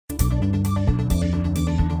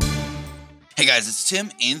Hey guys, it's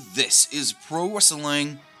Tim, and this is Pro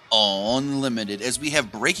Wrestling Unlimited, as we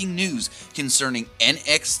have breaking news concerning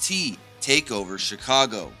NXT Takeover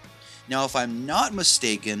Chicago. Now, if I'm not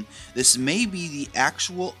mistaken, this may be the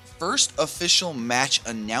actual first official match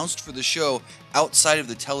announced for the show outside of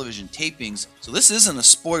the television tapings, so this isn't a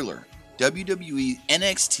spoiler. WWE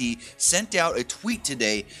NXT sent out a tweet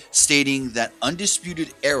today stating that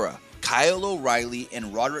Undisputed Era, Kyle O'Reilly,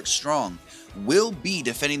 and Roderick Strong will be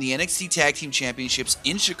defending the NXT Tag Team Championships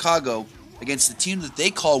in Chicago against the team that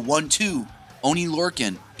they call 1-2, Oney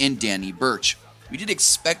Lorcan and Danny Burch. We did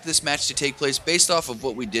expect this match to take place based off of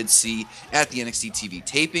what we did see at the NXT TV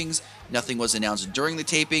tapings. Nothing was announced during the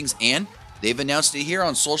tapings, and they've announced it here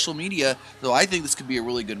on social media, so I think this could be a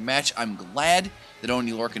really good match. I'm glad that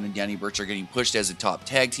Oney Lorcan and Danny Burch are getting pushed as a top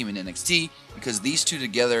tag team in NXT, because these two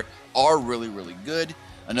together are really, really good.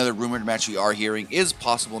 Another rumored match we are hearing is a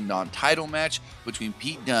possible non-title match between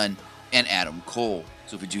Pete Dunne and Adam Cole.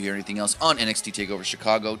 So if you do hear anything else on NXT TakeOver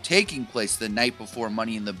Chicago taking place the night before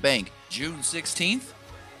Money in the Bank, June 16th,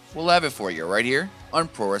 we'll have it for you right here on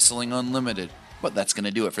Pro Wrestling Unlimited. But that's going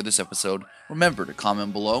to do it for this episode. Remember to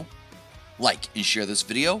comment below, like and share this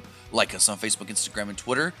video, like us on Facebook, Instagram, and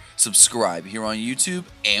Twitter, subscribe here on YouTube,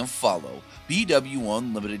 and follow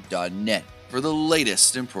PWUnlimited.net for the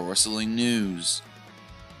latest in pro wrestling news.